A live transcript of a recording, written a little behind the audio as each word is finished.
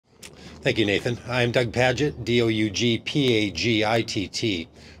Thank you, Nathan. I'm Doug Pagitt, D-O-U-G-P-A-G-I-T-T.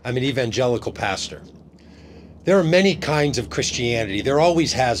 I'm an evangelical pastor. There are many kinds of Christianity. There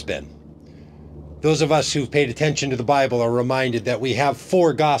always has been. Those of us who've paid attention to the Bible are reminded that we have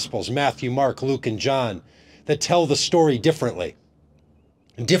four Gospels, Matthew, Mark, Luke, and John, that tell the story differently.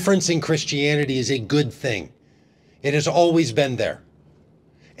 Difference in Christianity is a good thing. It has always been there.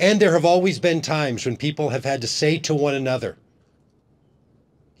 And there have always been times when people have had to say to one another,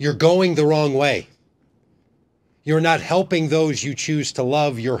 "You're going the wrong way. You're not helping those you choose to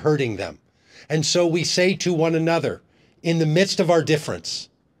love, you're hurting them." And so we say to one another, in the midst of our difference,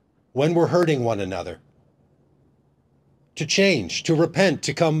 when we're hurting one another, to change, to repent,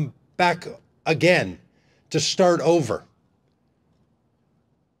 to come back again, to start over.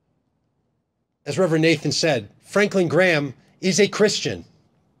 As Reverend Nathan said, Franklin Graham is a Christian,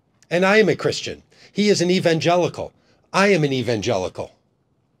 and I am a Christian. He is an evangelical. I am an evangelical.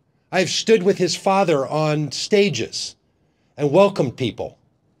 I have stood with his father on stages and welcomed people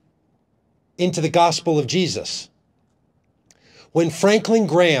into the gospel of Jesus. When Franklin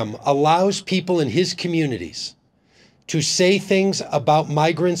Graham allows people in his communities to say things about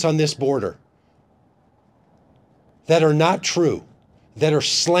migrants on this border that are not true, that are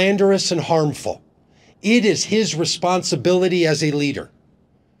slanderous and harmful, it is his responsibility as a leader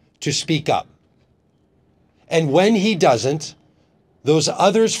to speak up. And when he doesn't, those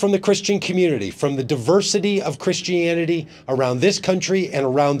others from the Christian community, from the diversity of Christianity around this country and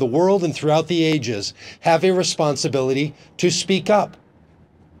around the world and throughout the ages, have a responsibility to speak up.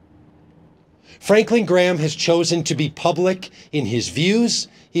 Franklin Graham has chosen to be public in his views.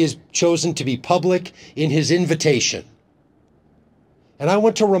 He has chosen to be public in his invitation. And I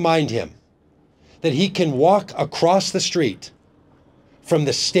want to remind him that he can walk across the street from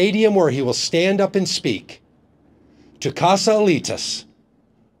the stadium where he will stand up and speak to Casa Alitas,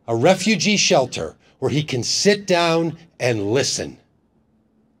 a refugee shelter where he can sit down and listen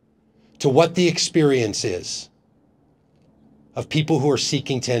to what the experience is of people who are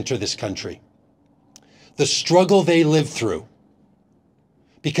seeking to enter this country, the struggle they live through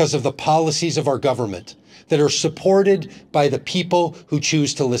because of the policies of our government that are supported by the people who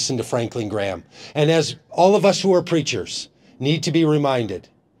choose to listen to Franklin Graham. And as all of us who are preachers need to be reminded,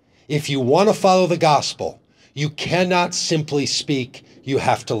 if you want to follow the gospel, you cannot simply speak, you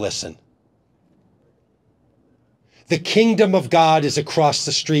have to listen. The kingdom of God is across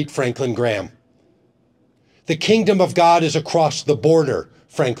the street, Franklin Graham. The kingdom of God is across the border,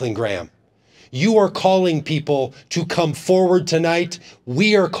 Franklin Graham. You are calling people to come forward tonight.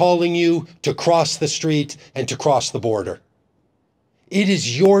 We are calling you to cross the street and to cross the border. It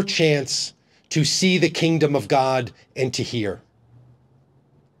is your chance to see the kingdom of God and to hear.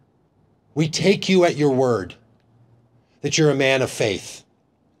 We take you at your word that you're a man of faith,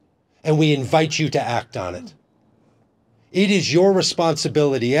 and we invite you to act on it. It is your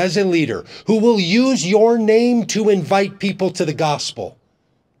responsibility as a leader who will use your name to invite people to the gospel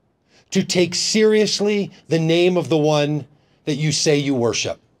to take seriously the name of the one that you say you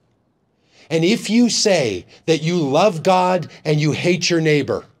worship. And if you say that you love God and you hate your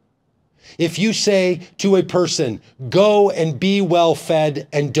neighbor, if you say to a person, go and be well fed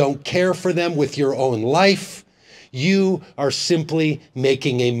and don't care for them with your own life, you are simply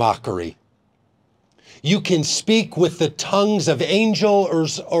making a mockery. You can speak with the tongues of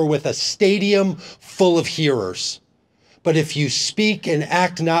angels or with a stadium full of hearers. But if you speak and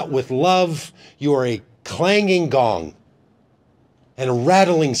act not with love, you are a clanging gong and a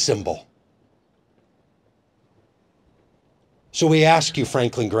rattling cymbal. So we ask you,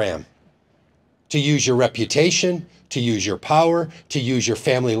 Franklin Graham, to use your reputation, to use your power, to use your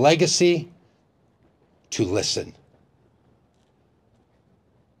family legacy, to listen,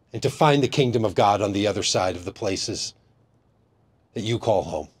 and to find the kingdom of God on the other side of the places that you call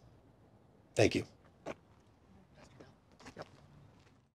home. Thank you.